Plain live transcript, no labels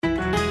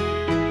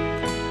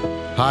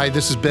Hi,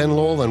 this is Ben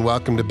Lowell, and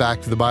welcome to Back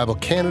to the Bible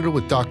Canada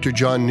with Dr.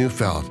 John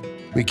Neufeld.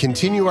 We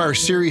continue our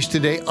series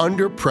today,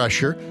 Under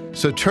Pressure,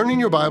 so turn in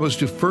your Bibles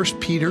to 1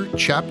 Peter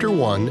chapter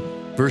 1,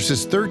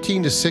 verses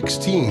 13 to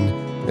 16,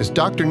 as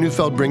Dr.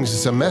 Neufeld brings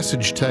us a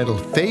message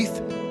titled Faith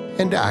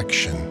and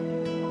Action.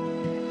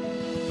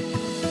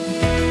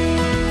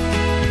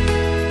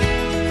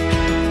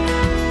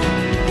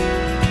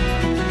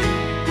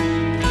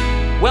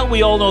 Well,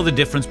 we all know the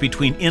difference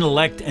between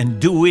intellect and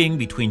doing,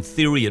 between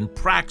theory and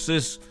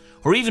praxis,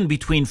 or even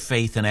between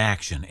faith and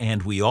action.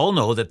 And we all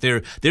know that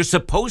there's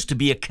supposed to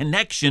be a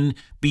connection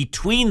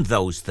between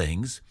those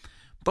things,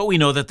 but we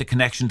know that the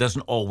connection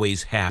doesn't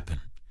always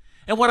happen.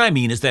 And what I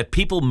mean is that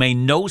people may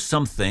know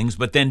some things,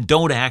 but then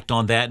don't act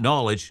on that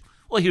knowledge.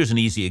 Well, here's an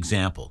easy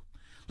example.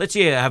 Let's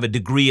say you have a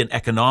degree in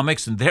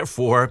economics, and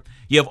therefore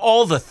you have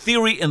all the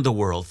theory in the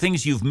world,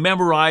 things you've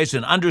memorized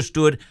and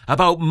understood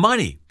about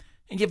money,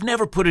 and you've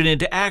never put it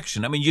into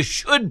action. I mean, you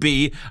should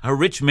be a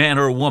rich man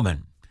or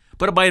woman.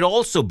 But it might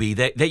also be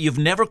that you've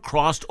never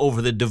crossed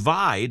over the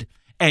divide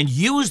and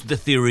used the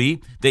theory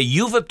that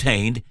you've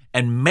obtained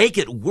and make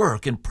it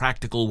work in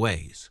practical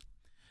ways.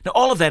 Now,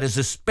 all of that is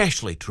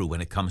especially true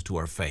when it comes to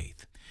our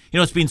faith. You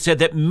know, it's been said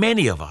that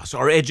many of us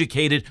are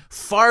educated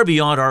far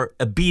beyond our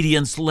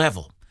obedience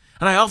level.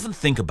 And I often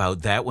think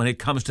about that when it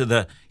comes to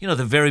the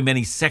very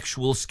many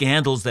sexual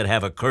scandals that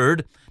have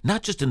occurred,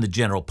 not just in the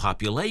general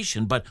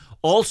population, but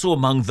also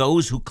among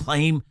those who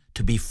claim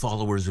to be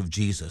followers of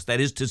Jesus. That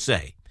is to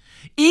say,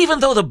 even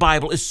though the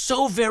Bible is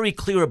so very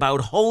clear about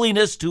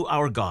holiness to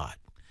our God,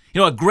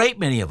 a great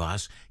many of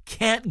us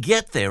can't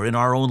get there in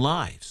our own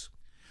lives.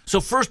 So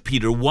 1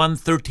 Peter 1,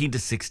 13 to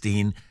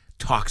 16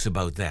 talks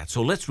about that.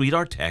 So let's read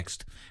our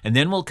text, and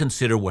then we'll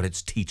consider what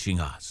it's teaching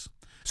us.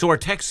 So our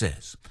text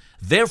says,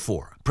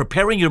 "Therefore,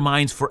 preparing your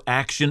minds for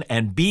action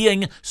and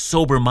being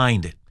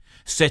sober-minded,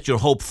 set your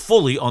hope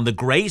fully on the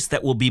grace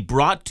that will be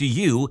brought to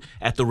you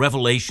at the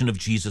revelation of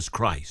Jesus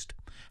Christ.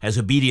 As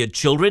obedient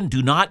children,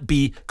 do not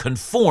be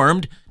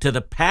conformed to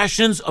the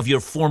passions of your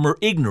former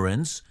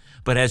ignorance,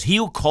 but as he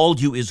who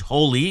called you is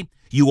holy,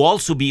 you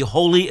also be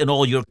holy in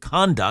all your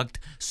conduct,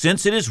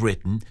 since it is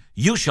written,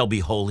 'You shall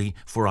be holy,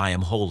 for I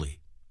am holy.'"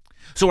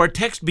 So our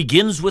text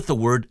begins with the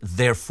word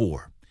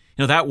therefore.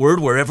 That word,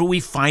 wherever we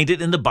find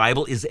it in the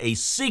Bible, is a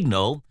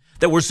signal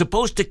that we're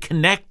supposed to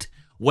connect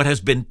what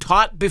has been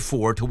taught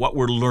before to what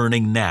we're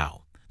learning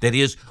now. That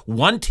is,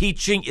 one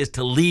teaching is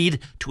to lead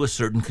to a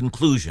certain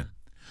conclusion.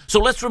 So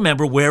let's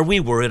remember where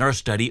we were in our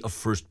study of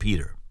 1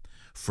 Peter.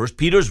 1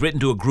 Peter is written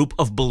to a group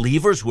of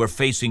believers who are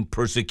facing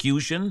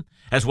persecution,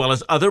 as well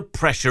as other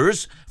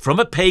pressures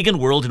from a pagan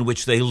world in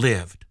which they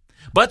lived.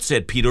 But,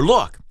 said Peter,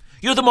 look,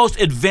 you're the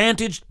most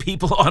advantaged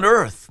people on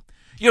earth.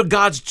 You're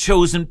God's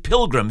chosen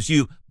pilgrims.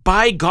 You,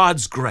 by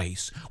God's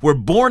grace, were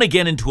born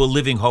again into a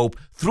living hope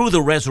through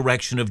the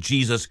resurrection of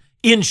Jesus.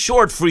 In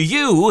short, for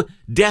you,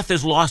 death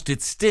has lost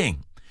its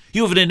sting.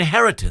 You have an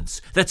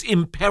inheritance that's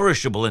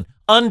imperishable and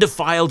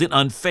undefiled and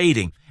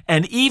unfading.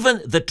 And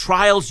even the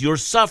trials you're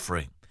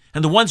suffering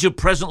and the ones you're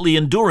presently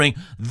enduring,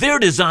 they're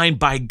designed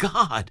by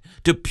God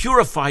to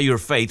purify your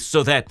faith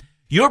so that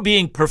you're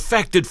being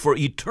perfected for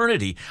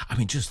eternity. I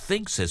mean, just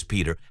think, says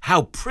Peter,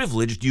 how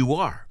privileged you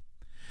are.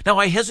 Now,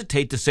 I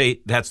hesitate to say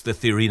that's the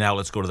theory. Now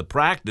let's go to the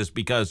practice,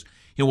 because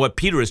what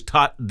Peter has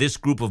taught this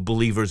group of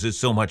believers is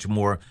so much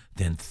more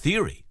than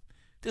theory.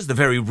 This is the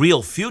very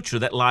real future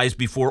that lies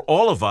before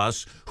all of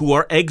us who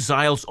are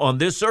exiles on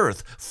this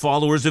earth,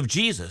 followers of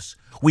Jesus.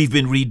 We've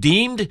been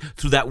redeemed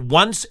through that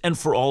once and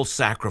for all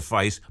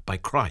sacrifice by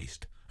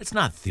Christ. It's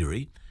not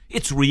theory,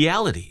 it's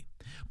reality.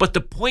 But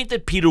the point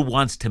that Peter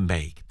wants to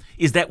make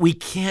is that we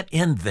can't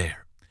end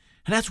there.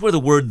 And that's where the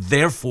word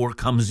therefore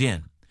comes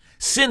in.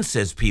 Since,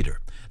 says Peter,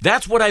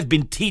 that's what I've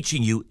been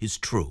teaching you is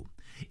true.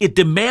 It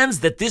demands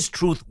that this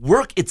truth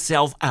work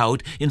itself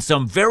out in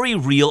some very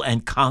real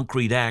and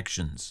concrete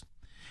actions.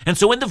 And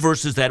so in the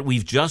verses that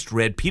we've just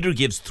read, Peter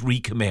gives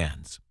 3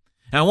 commands.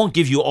 Now, I won't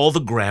give you all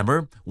the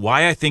grammar,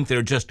 why I think there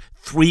are just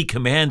 3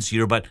 commands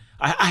here, but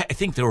I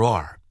think there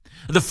are.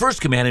 The first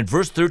command in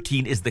verse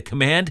 13 is the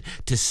command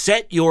to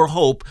set your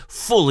hope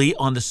fully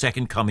on the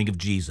second coming of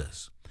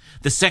Jesus.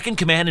 The second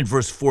command in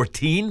verse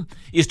 14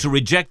 is to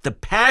reject the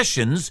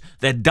passions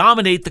that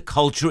dominate the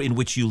culture in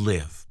which you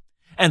live.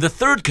 And the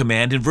third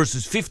command in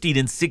verses 15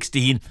 and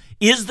 16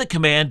 is the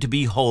command to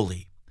be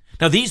holy.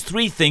 Now, these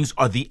 3 things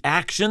are the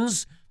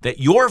actions that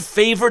your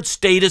favored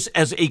status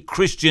as a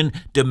Christian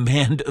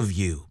demand of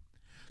you.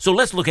 So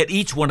let's look at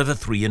each one of the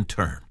 3 in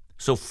turn.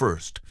 So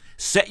first,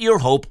 set your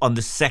hope on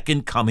the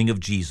second coming of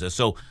Jesus.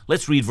 So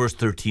let's read verse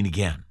 13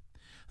 again.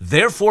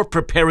 "Therefore,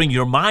 preparing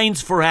your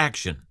minds for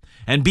action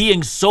and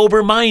being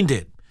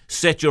sober-minded,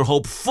 set your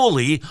hope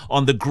fully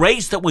on the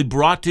grace that we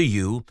brought to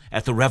you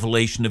at the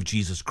revelation of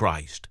Jesus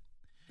Christ."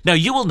 Now,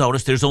 you will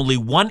notice there's only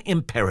one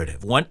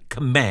imperative, one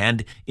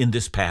command in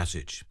this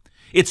passage.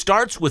 It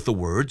starts with the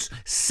words,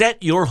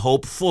 set your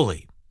hope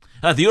fully.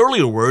 The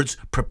earlier words,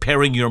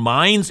 preparing your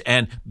minds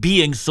and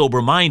being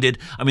sober-minded,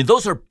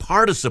 those are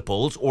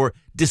participles or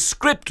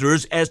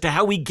descriptors as to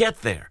how we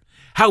get there.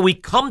 how we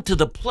come to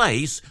the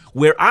place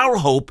where our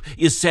hope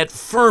is set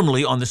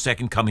firmly on the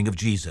second coming of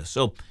Jesus.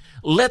 So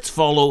let's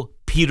follow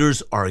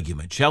Peter's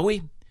argument, shall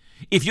we?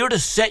 If you're to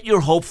set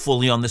your hope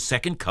fully on the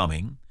second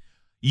coming,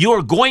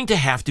 you're going to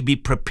have to be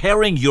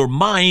preparing your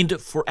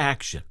mind for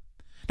action.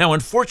 Now,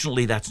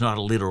 unfortunately, that's not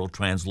a literal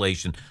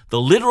translation.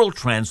 The literal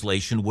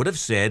translation would have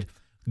said,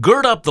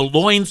 gird up the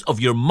loins of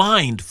your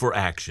mind for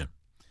action.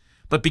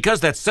 But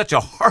because that's such a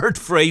hard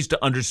phrase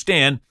to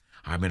understand,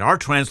 our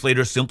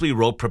translator simply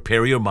wrote,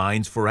 prepare your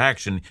minds for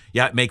action.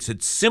 Yeah, it makes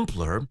it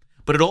simpler,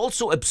 but it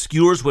also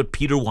obscures what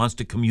Peter wants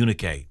to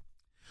communicate.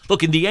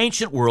 Look, in the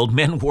ancient world,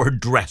 men wore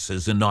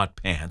dresses and not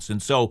pants.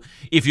 And so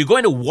if you're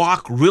going to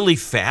walk really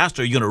fast,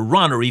 or you're going to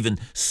run or even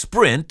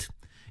sprint,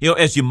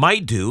 as you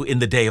might do in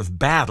the day of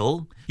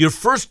battle, your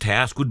first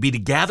task would be to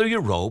gather your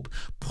rope,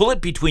 pull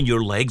it between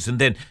your legs, and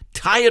then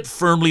tie it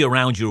firmly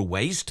around your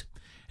waist.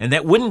 And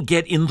that wouldn't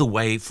get in the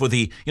way for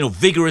the,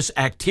 vigorous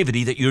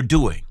activity that you're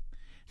doing.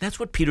 That's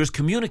what Peter's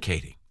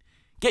communicating.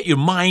 Get your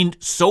mind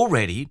so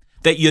ready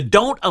that you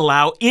don't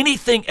allow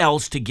anything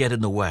else to get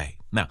in the way.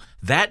 Now,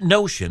 that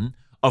notion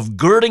of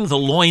girding the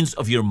loins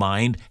of your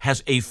mind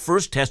has a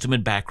First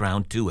Testament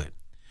background to it.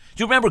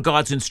 Do you remember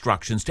God's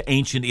instructions to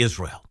ancient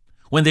Israel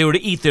when they were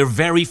to eat their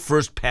very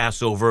first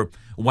Passover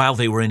while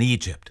they were in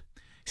Egypt?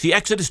 See,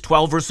 Exodus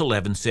 12, verse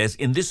 11 says,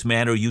 in this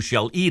manner you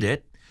shall eat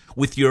it,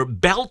 with your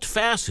belt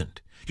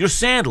fastened, your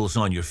sandals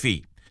on your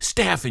feet,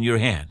 staff in your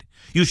hand.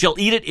 You shall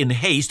eat it in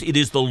haste. It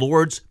is the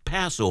Lord's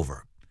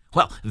Passover.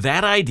 Well,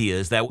 that idea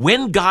is that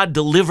when God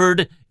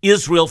delivered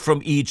Israel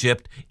from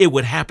Egypt, it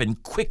would happen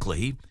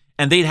quickly,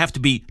 and they'd have to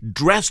be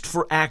dressed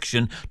for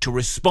action to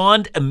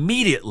respond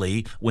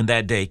immediately when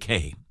that day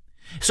came.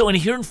 So in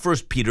here in 1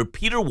 Peter,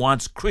 Peter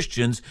wants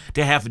Christians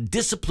to have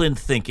disciplined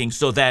thinking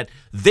so that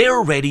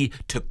they're ready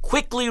to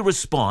quickly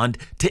respond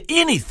to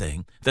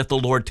anything that the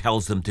Lord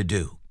tells them to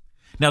do.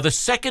 Now, the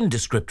second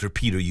descriptor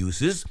Peter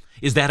uses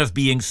is that of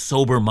being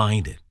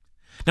sober-minded.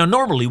 Now,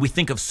 normally we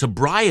think of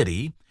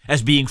sobriety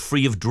as being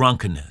free of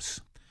drunkenness.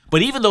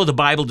 But even though the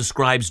Bible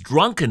describes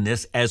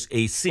drunkenness as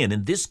a sin,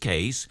 in this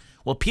case,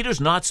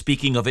 Peter's not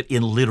speaking of it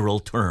in literal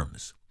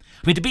terms.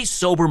 To be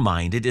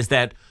sober-minded is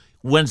that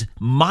one's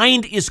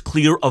mind is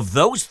clear of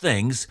those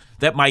things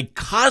that might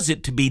cause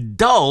it to be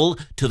dull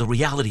to the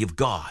reality of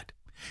God.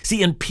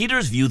 See, in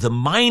Peter's view, the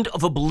mind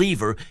of a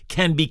believer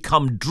can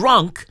become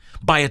drunk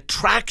by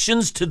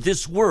attractions to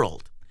this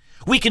world.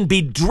 We can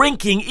be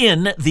drinking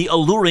in the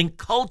alluring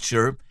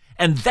culture,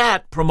 and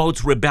that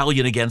promotes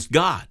rebellion against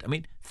God.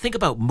 Think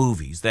about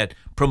movies that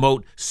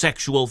promote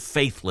sexual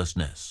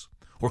faithlessness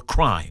or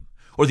crime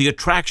or the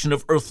attraction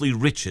of earthly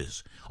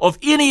riches, of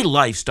any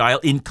lifestyle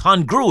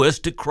incongruous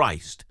to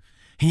Christ.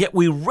 And yet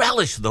we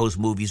relish those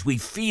movies, we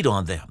feed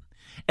on them.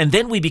 And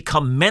then we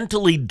become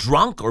mentally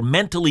drunk or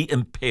mentally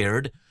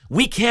impaired.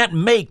 We can't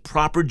make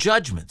proper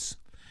judgments.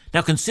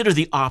 Now consider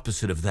the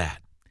opposite of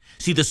that.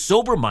 See, the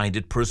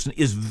sober-minded person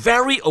is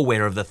very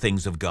aware of the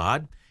things of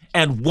God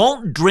and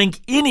won't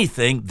drink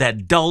anything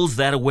that dulls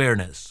that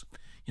awareness.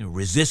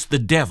 Resist the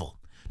devil.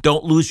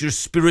 Don't lose your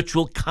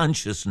spiritual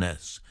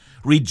consciousness.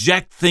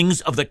 Reject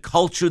things of the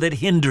culture that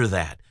hinder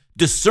that.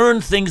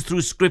 Discern things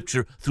through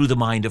Scripture through the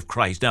mind of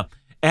Christ. Now,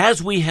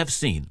 as we have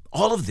seen,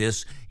 all of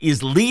this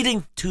is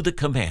leading to the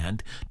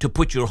command to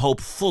put your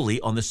hope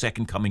fully on the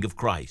second coming of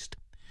Christ.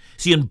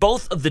 See, in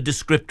both of the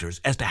descriptors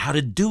as to how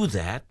to do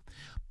that,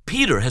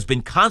 Peter has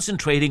been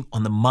concentrating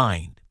on the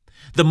mind.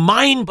 The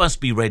mind must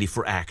be ready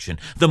for action.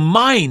 The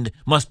mind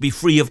must be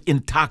free of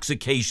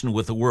intoxication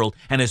with the world.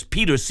 And as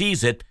Peter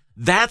sees it,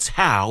 that's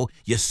how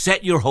you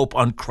set your hope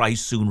on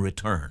Christ's soon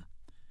return.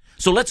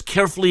 So let's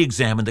carefully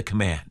examine the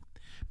command.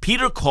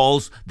 Peter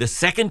calls the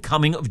second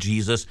coming of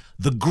Jesus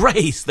the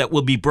grace that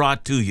will be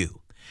brought to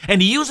you.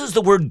 And he uses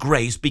the word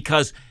grace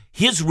because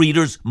his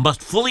readers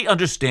must fully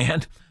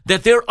understand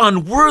that they're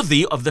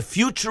unworthy of the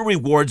future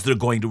rewards they're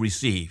going to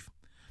receive.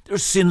 Their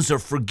sins are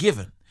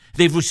forgiven.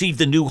 They've received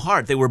a new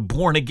heart. They were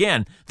born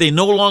again. They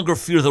no longer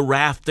fear the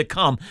wrath to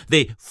come.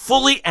 They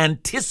fully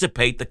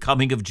anticipate the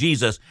coming of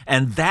Jesus,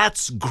 and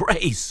that's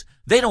grace.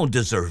 They don't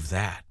deserve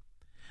that.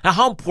 Now,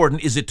 how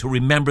important is it to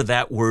remember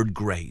that word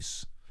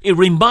grace? It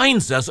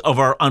reminds us of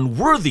our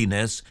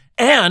unworthiness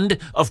and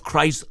of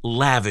Christ's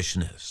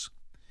lavishness.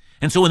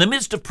 And so in the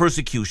midst of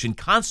persecution,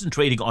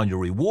 concentrating on your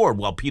reward,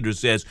 while Peter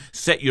says,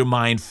 set your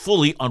mind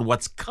fully on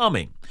what's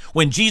coming.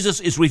 When Jesus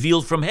is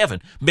revealed from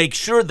heaven, make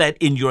sure that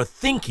in your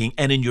thinking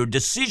and in your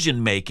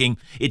decision-making,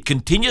 it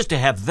continues to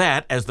have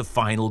that as the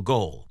final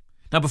goal.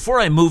 Now, before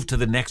I move to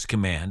the next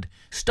command,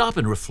 stop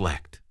and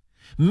reflect.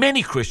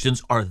 Many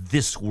Christians are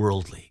this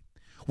worldly.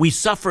 We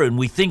suffer and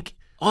we think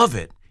of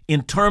it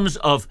in terms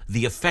of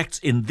the effects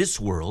in this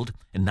world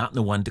and not in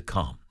the one to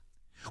come.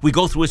 We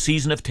go through a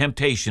season of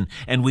temptation,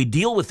 and we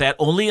deal with that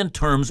only in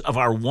terms of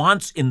our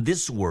wants in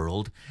this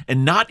world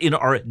and not in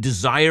our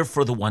desire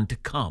for the one to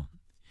come.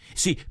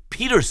 See,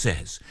 Peter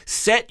says,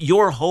 set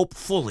your hope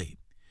fully.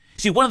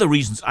 See, one of the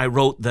reasons I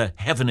wrote the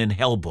Heaven and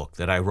Hell book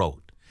that I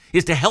wrote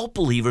is to help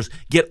believers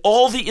get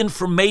all the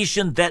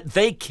information that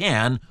they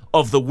can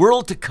of the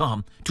world to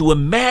come, to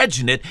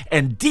imagine it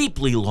and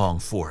deeply long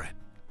for it.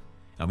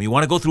 Now, when you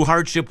want to go through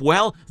hardship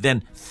well,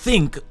 then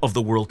think of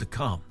the world to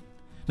come.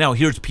 Now,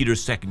 here's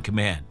Peter's second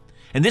command,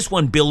 and this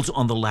one builds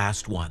on the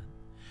last one.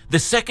 The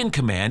second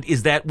command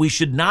is that we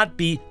should not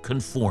be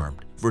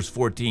conformed. Verse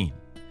 14.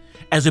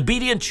 As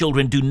obedient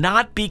children, do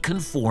not be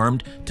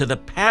conformed to the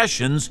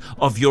passions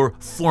of your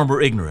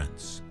former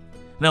ignorance.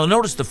 Now,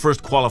 notice the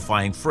first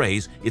qualifying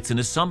phrase. It's an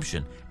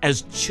assumption.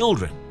 As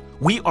children,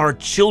 we are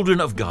children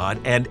of God,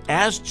 and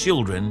as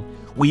children,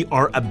 we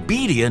are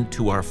obedient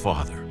to our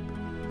Father.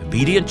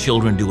 Obedient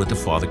children do what the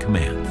Father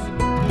commands.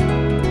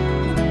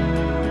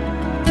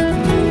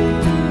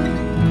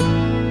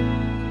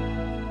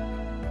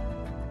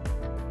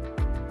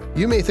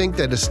 You may think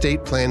that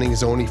estate planning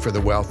is only for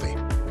the wealthy,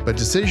 but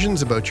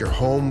decisions about your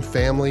home,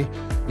 family,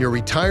 your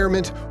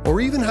retirement, or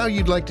even how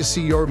you'd like to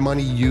see your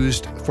money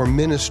used for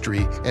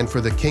ministry and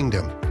for the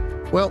kingdom,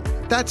 well,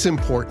 that's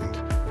important.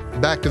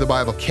 Back to the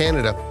Bible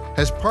Canada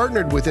has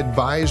partnered with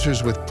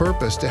Advisors with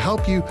Purpose to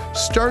help you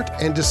start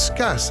and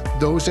discuss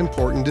those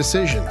important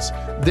decisions.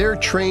 Their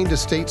trained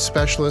estate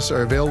specialists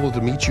are available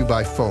to meet you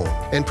by phone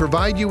and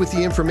provide you with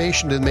the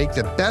information to make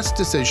the best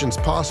decisions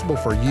possible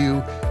for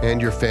you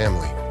and your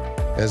family.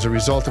 As a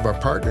result of our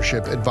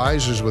partnership,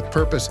 Advisors with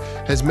Purpose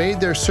has made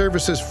their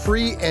services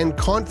free and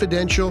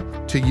confidential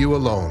to you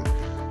alone,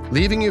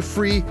 leaving you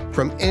free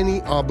from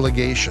any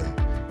obligation.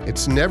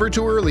 It's never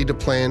too early to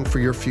plan for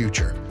your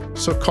future,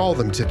 so call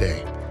them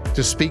today.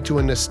 To speak to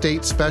an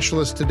estate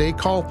specialist today,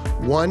 call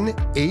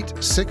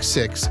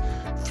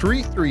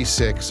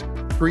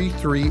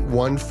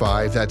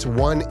 1-866-336-3315. That's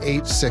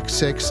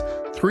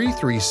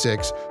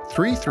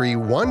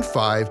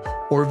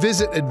 1-866-336-3315, or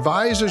visit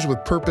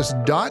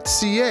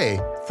advisorswithpurpose.ca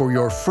for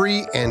your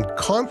free and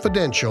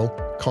confidential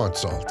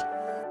consult.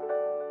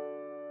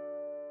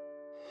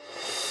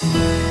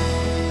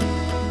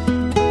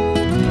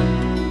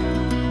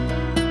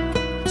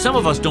 Some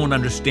of us don't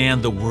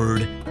understand the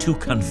word to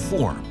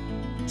conform.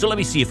 So let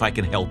me see if I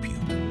can help you.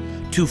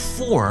 To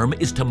form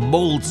is to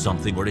mold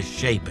something or to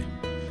shape it.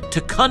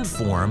 To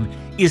conform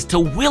is to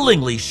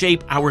willingly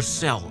shape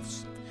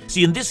ourselves.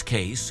 See, in this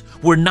case,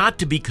 we're not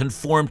to be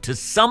conformed to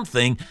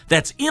something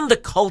that's in the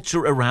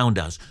culture around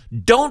us.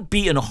 Don't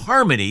be in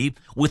harmony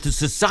with the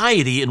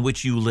society in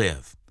which you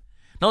live.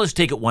 Now let's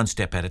take it one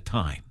step at a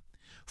time.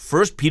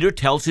 First, Peter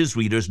tells his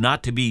readers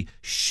not to be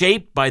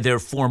shaped by their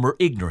former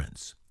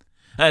ignorance.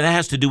 That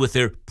has to do with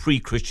their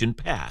pre-Christian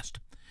past.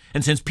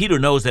 And since Peter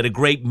knows that a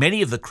great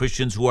many of the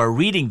Christians who are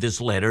reading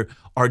this letter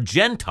are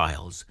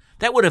Gentiles,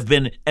 that would have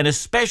been an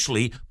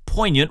especially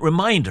poignant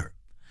reminder.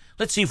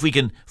 Let's see if we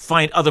can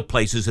find other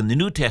places in the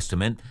New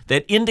Testament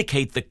that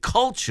indicate the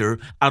culture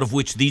out of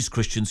which these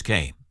Christians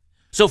came.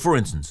 So, for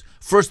instance,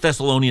 1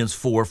 Thessalonians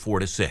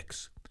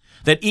 4:4-6,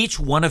 that each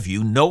one of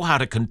you know how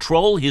to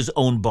control his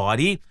own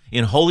body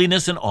in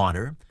holiness and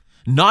honor,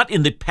 not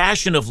in the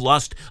passion of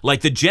lust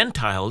like the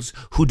Gentiles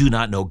who do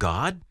not know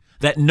God,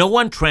 that no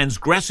one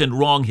transgress and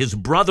wrong his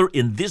brother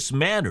in this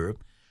manner,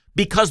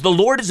 because the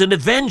Lord is an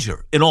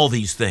avenger in all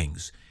these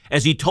things,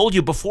 as he told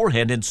you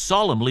beforehand and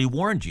solemnly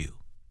warned you.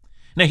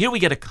 Now here we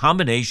get a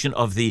combination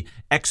of the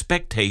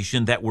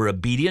expectation that we're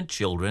obedient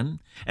children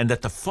and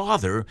that the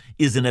Father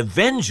is an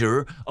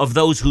avenger of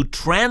those who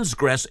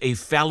transgress a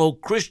fellow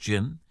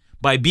Christian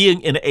by being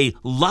in a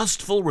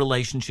lustful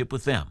relationship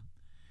with them.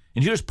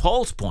 And here's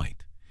Paul's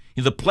point.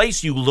 In the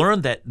place you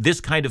learn that this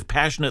kind of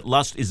passionate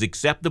lust is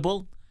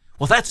acceptable,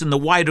 well, that's in the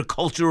wider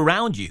culture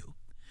around you.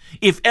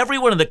 If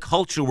everyone in the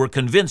culture were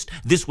convinced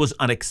this was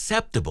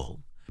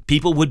unacceptable,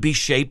 people would be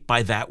shaped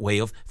by that way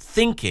of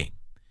thinking.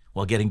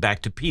 Well, getting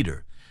back to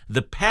Peter,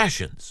 the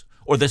passions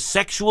or the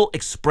sexual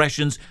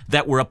expressions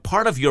that were a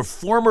part of your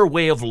former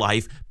way of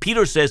life,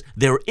 Peter says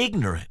they're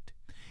ignorant.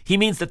 He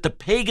means that the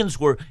pagans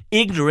were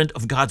ignorant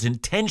of God's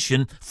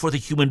intention for the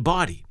human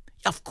body.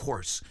 Of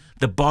course,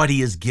 the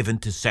body is given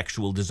to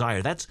sexual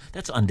desire. That's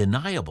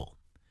undeniable.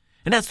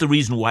 And that's the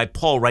reason why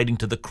Paul, writing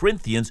to the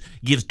Corinthians,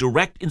 gives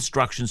direct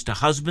instructions to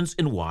husbands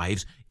and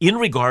wives in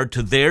regard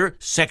to their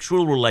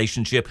sexual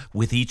relationship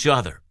with each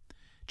other.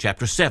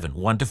 Chapter 7,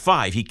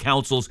 1-5, he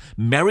counsels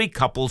married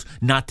couples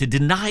not to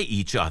deny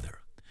each other,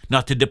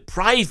 not to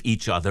deprive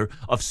each other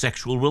of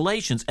sexual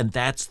relations, and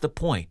that's the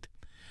point.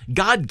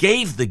 God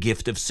gave the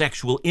gift of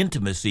sexual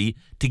intimacy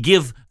to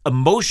give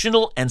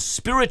emotional and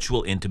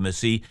spiritual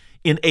intimacy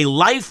in a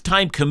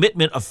lifetime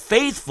commitment of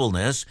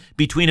faithfulness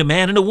between a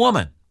man and a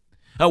woman.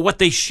 What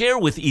they share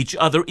with each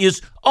other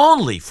is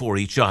only for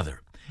each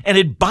other, and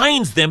it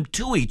binds them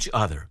to each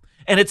other.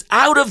 And it's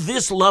out of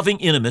this loving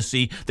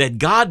intimacy that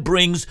God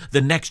brings the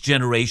next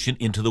generation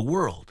into the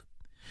world.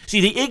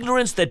 See, the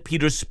ignorance that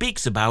Peter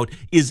speaks about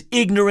is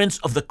ignorance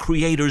of the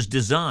Creator's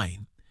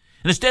design.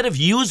 And instead of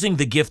using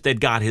the gift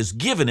that God has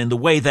given in the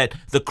way that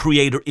the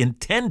Creator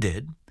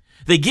intended,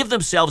 they give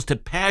themselves to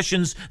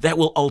passions that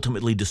will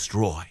ultimately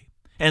destroy.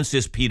 And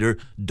says Peter,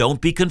 don't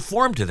be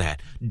conformed to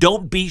that.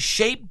 Don't be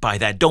shaped by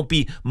that. Don't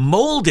be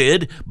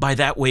molded by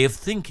that way of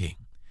thinking.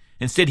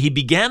 Instead, he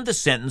began the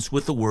sentence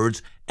with the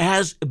words,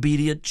 as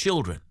obedient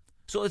children.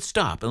 So let's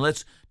stop and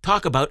let's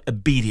talk about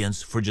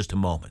obedience for just a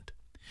moment.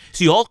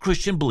 See, all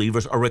Christian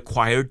believers are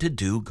required to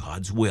do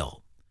God's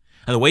will.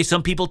 And the way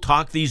some people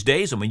talk these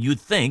days, you'd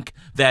think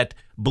that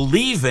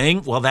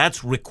believing, well,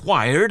 that's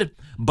required,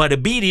 but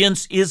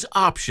obedience is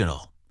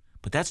optional.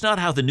 But that's not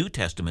how the New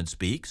Testament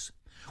speaks.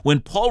 When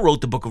Paul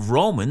wrote the book of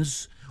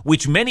Romans,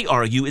 which many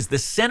argue is the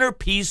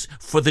centerpiece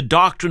for the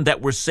doctrine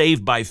that we're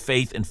saved by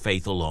faith and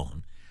faith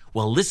alone,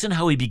 well, listen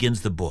how he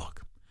begins the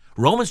book.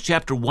 Romans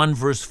chapter 1,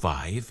 verse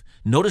 5,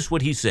 notice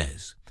what he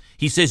says.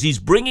 He says he's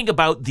bringing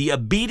about the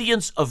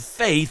obedience of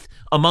faith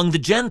among the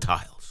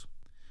Gentiles.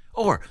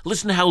 Or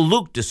listen to how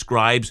Luke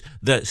describes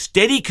the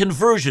steady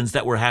conversions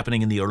that were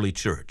happening in the early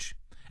church.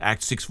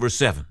 Acts 6, verse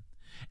 7.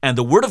 And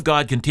the word of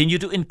God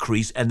continued to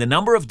increase, and the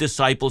number of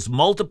disciples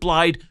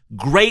multiplied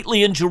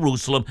greatly in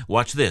Jerusalem.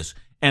 Watch this.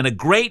 And a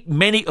great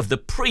many of the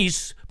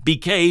priests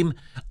became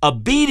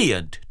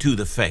obedient to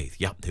the faith.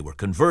 Yeah, they were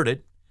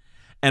converted.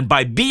 And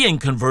by being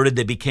converted,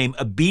 they became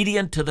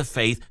obedient to the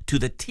faith, to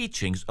the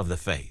teachings of the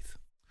faith.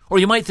 Or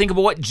you might think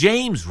about what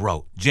James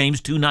wrote, James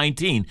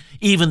 2:19.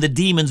 Even the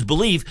demons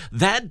believe.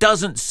 That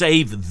doesn't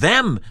save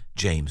them,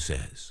 James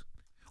says.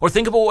 Or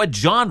think about what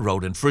John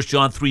wrote in 1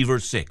 John 3,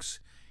 verse 6.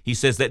 He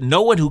says that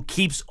no one who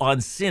keeps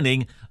on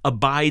sinning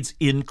abides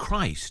in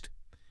Christ.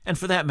 And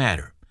for that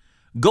matter,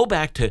 go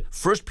back to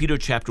 1 Peter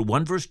chapter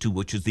 1, verse 2,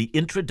 which is the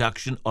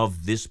introduction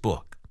of this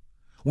book.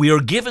 We are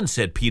given,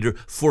 said Peter,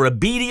 for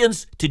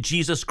obedience to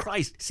Jesus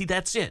Christ. See,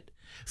 that's it.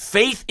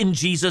 Faith in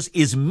Jesus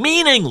is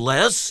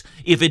meaningless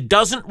if it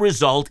doesn't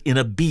result in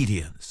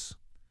obedience.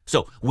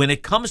 So when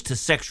it comes to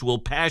sexual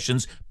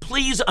passions,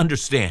 please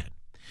understand,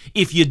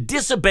 if you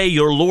disobey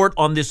your Lord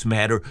on this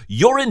matter,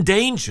 you're in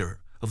danger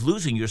of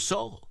losing your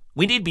soul.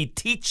 We need to be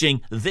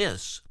teaching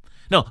this.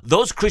 No,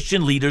 those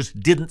Christian leaders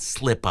didn't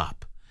slip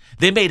up.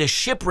 They made a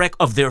shipwreck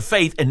of their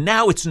faith, and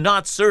now it's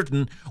not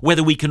certain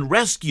whether we can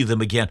rescue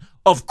them again.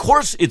 Of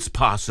course it's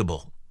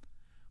possible,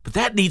 but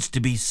that needs to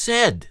be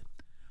said.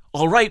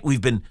 All right,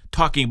 we've been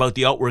talking about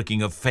the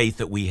outworking of faith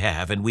that we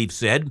have, and we've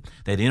said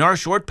that in our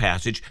short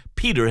passage,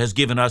 Peter has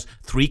given us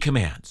 3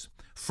 commands.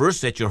 First,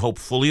 set your hope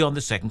fully on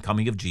the second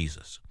coming of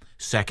Jesus.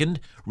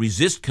 Second,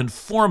 resist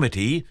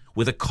conformity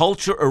with a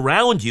culture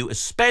around you,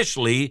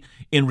 especially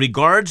in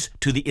regards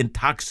to the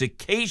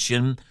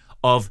intoxication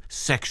of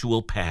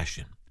sexual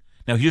passion.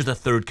 Now, here's the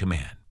third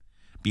command.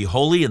 Be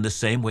holy in the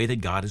same way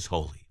that God is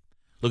holy.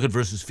 Look at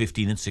verses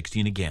 15 and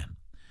 16 again.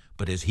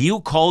 But as he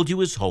who called you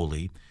is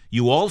holy,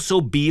 you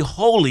also be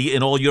holy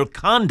in all your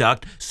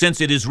conduct,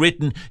 since it is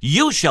written,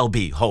 you shall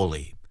be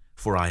holy,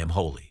 for I am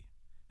holy.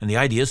 And the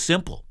idea is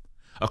simple.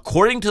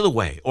 According to the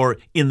way, or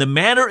in the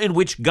manner in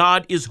which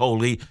God is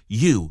holy,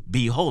 you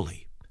be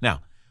holy.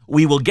 Now,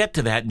 we will get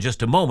to that in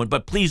just a moment,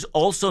 but please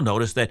also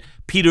notice that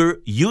Peter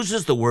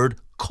uses the word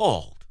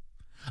called.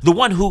 The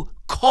one who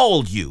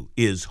called you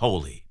is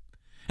holy.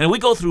 And we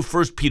go through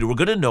 1 Peter, we're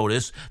going to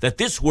notice that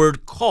this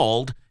word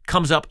called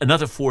comes up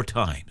another 4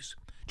 times.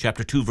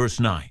 Chapter 2, verse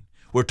 9.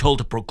 We're told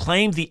to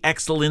proclaim the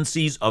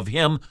excellencies of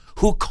him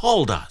who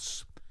called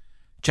us.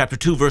 Chapter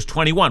 2, verse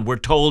 21, we're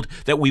told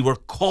that we were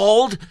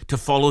called to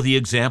follow the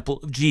example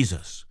of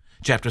Jesus.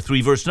 Chapter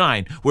 3, verse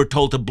 9, we're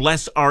told to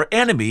bless our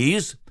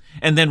enemies,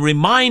 and then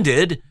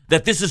reminded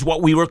that this is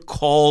what we were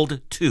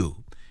called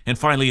to. And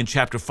finally, in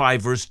chapter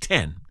 5, verse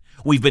 10,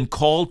 we've been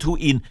called to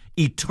an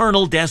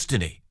eternal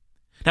destiny.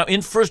 Now,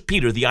 in 1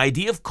 Peter, the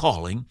idea of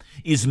calling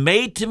is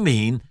made to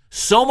mean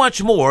so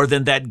much more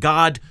than that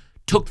God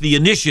took the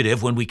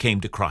initiative when we came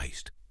to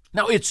Christ.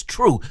 Now, it's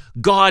true,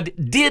 God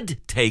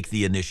did take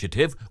the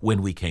initiative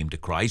when we came to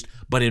Christ,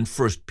 but in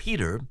 1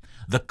 Peter,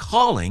 the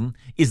calling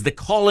is the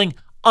calling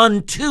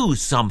unto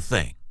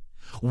something.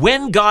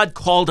 When God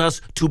called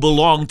us to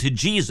belong to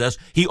Jesus,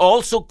 he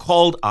also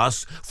called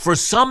us for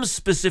some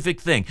specific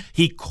thing.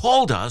 He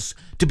called us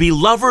to be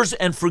lovers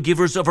and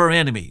forgivers of our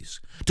enemies,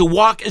 to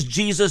walk as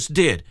Jesus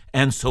did,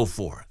 and so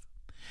forth.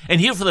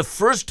 And here for the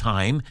first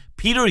time,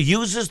 Peter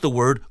uses the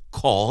word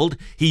called.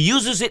 He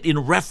uses it in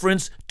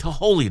reference to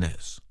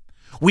holiness.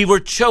 We were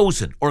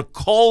chosen or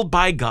called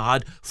by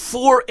God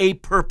for a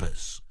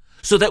purpose,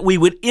 so that we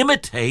would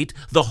imitate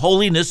the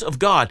holiness of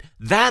God.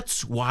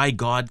 That's why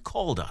God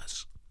called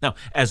us. Now,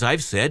 as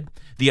I've said,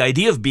 the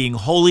idea of being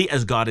holy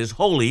as God is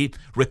holy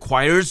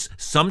requires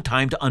some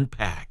time to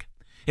unpack.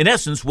 In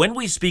essence, when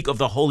we speak of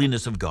the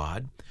holiness of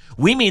God,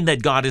 we mean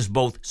that God is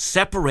both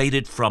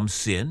separated from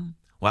sin.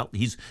 Well,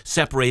 he's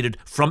separated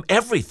from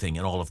everything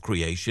in all of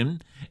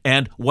creation,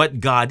 and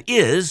what God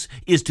is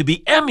to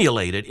be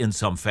emulated in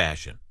some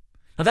fashion.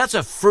 Now, that's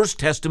a First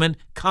Testament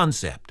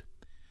concept.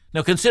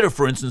 Now, consider,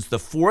 for instance, the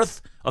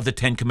fourth of the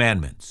 10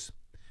 Commandments.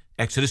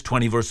 Exodus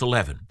 20, verse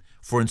 11.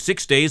 For in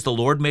 6 days the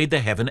Lord made the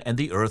heaven and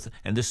the earth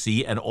and the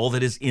sea and all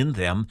that is in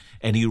them,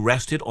 and he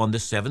rested on the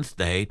 7th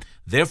day.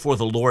 Therefore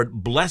the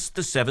Lord blessed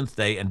the 7th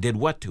day and did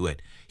what to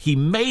it? He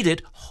made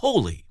it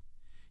holy.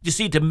 You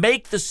see, to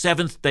make the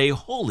 7th day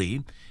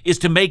holy is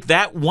to make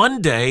that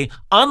one day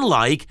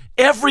unlike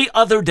every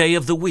other day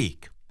of the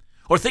week.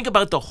 Or think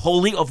about the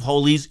Holy of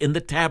Holies in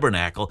the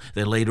tabernacle,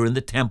 then later in the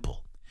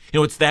temple.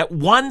 It's that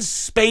one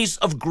space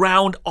of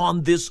ground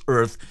on this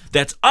earth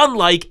that's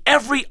unlike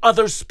every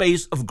other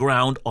space of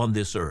ground on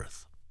this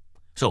earth.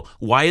 So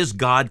why is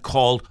God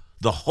called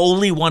the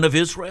Holy One of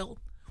Israel?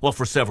 Well,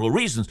 for several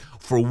reasons.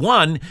 For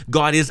one,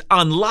 God is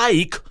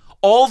unlike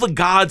all the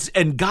gods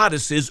and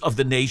goddesses of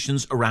the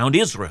nations around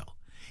Israel.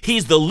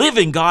 He's the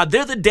living God.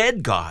 They're the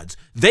dead gods.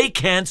 They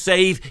can't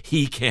save.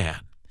 He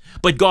can.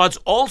 But God's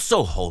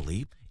also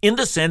holy in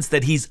the sense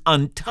that he's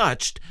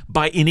untouched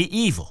by any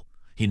evil.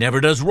 He never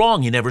does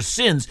wrong. He never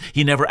sins.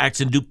 He never acts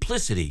in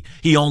duplicity.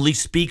 He only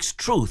speaks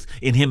truth.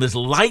 In him is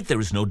light. There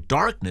is no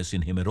darkness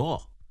in him at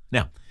all.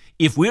 Now,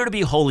 if we're to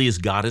be holy as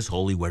God is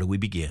holy, where do we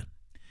begin?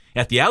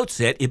 At the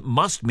outset, it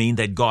must mean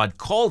that God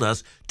called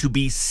us to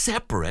be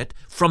separate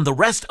from the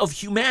rest of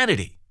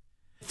humanity.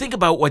 Think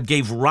about what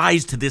gave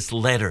rise to this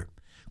letter.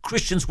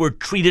 Christians were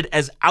treated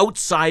as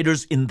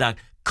outsiders in the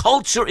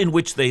culture in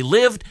which they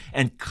lived,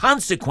 and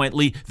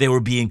consequently, they were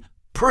being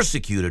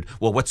persecuted.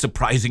 Well, what's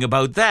surprising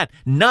about that?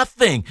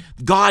 Nothing.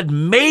 God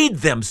made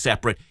them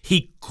separate.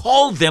 He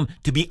called them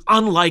to be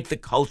unlike the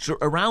culture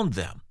around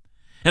them.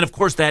 And of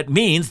course, that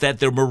means that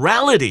their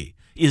morality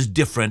is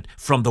different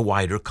from the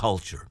wider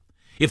culture.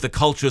 If the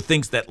culture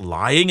thinks that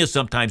lying is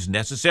sometimes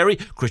necessary,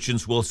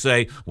 Christians will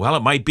say, well,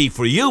 it might be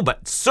for you,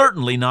 but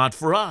certainly not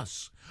for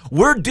us.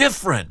 We're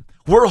different.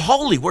 We're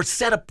holy. We're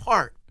set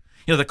apart.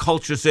 The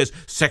culture says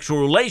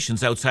sexual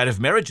relations outside of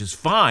marriage is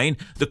fine.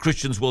 The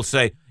Christians will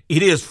say,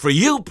 it is for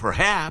you,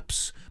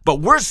 perhaps, but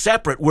we're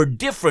separate. We're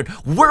different.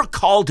 We're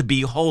called to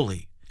be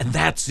holy. And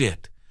that's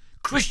it.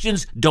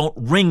 Christians don't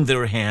wring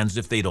their hands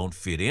if they don't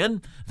fit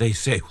in. They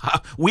say,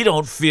 well, we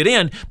don't fit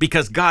in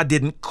because God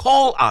didn't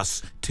call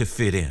us to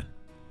fit in.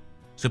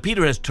 So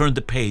Peter has turned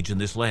the page in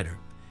this letter.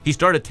 He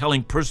started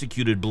telling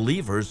persecuted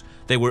believers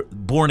they were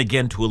born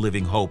again to a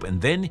living hope,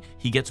 and then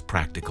he gets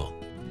practical.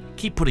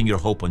 Keep putting your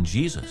hope on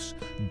Jesus.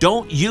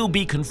 Don't you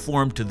be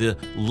conformed to the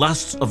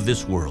lusts of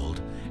this world,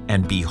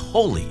 and be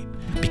holy,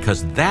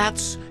 because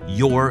that's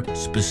your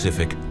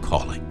specific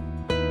calling.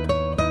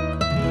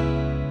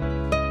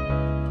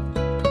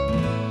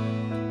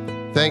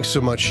 Thanks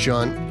so much,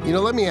 John.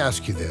 Let me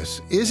ask you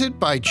this. Is it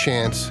by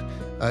chance,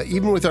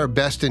 even with our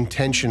best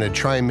intention to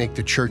try and make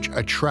the church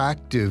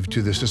attractive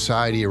to the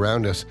society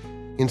around us,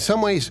 in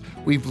some ways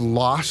we've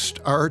lost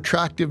our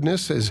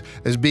attractiveness as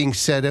being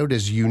set out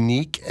as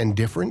unique and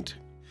different?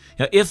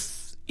 Now,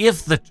 if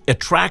the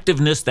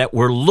attractiveness that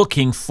we're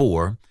looking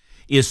for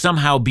is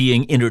somehow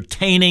being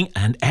entertaining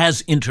and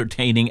as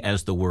entertaining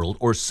as the world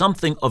or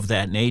something of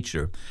that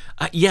nature,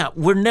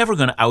 we're never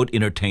going to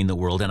out-entertain the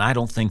world, and I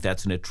don't think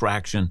that's an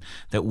attraction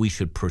that we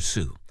should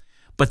pursue.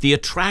 But the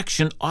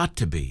attraction ought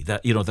to be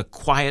that, the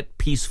quiet,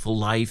 peaceful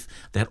life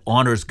that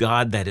honors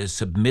God, that is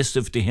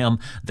submissive to him,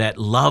 that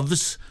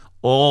loves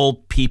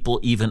all people,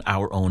 even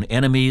our own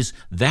enemies.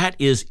 That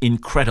is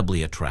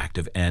incredibly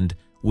attractive and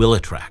will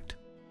attract.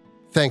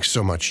 Thanks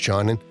so much,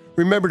 John. And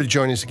remember to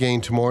join us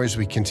again tomorrow as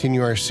we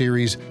continue our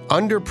series,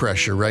 Under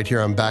Pressure, right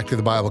here on Back to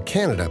the Bible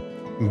Canada,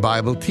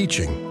 Bible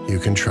teaching you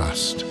can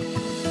trust.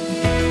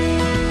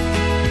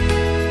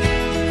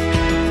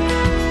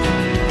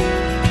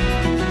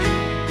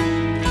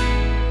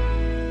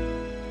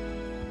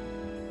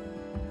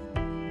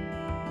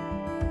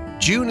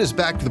 June is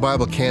Back to the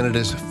Bible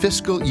Canada's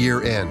fiscal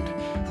year end.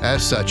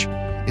 As such,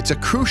 it's a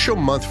crucial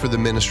month for the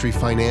ministry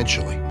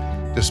financially.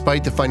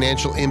 Despite the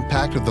financial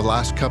impact of the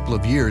last couple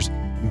of years,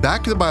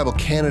 Back to the Bible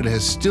Canada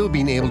has still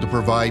been able to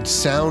provide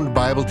sound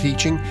Bible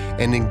teaching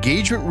and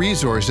engagement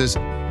resources,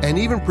 and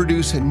even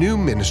produce new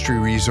ministry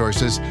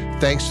resources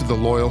thanks to the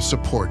loyal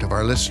support of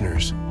our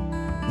listeners.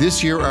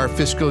 This year, our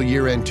fiscal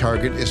year-end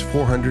target is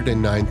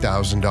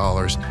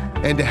 $409,000,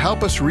 and to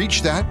help us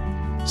reach that,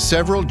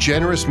 several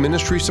generous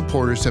ministry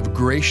supporters have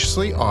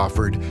graciously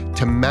offered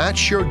to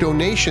match your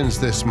donations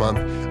this month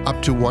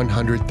up to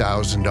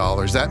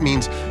 $100,000. That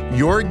means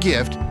your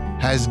gift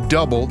has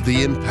double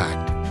the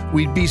impact.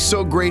 We'd be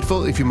so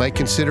grateful if you might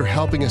consider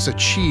helping us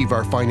achieve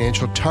our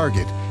financial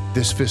target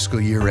this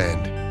fiscal year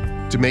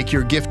end. To make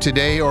your gift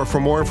today or for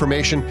more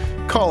information,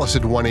 call us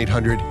at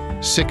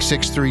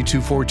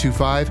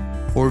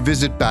 1-800-663-2425 or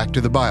visit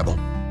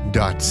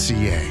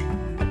backtothebible.ca.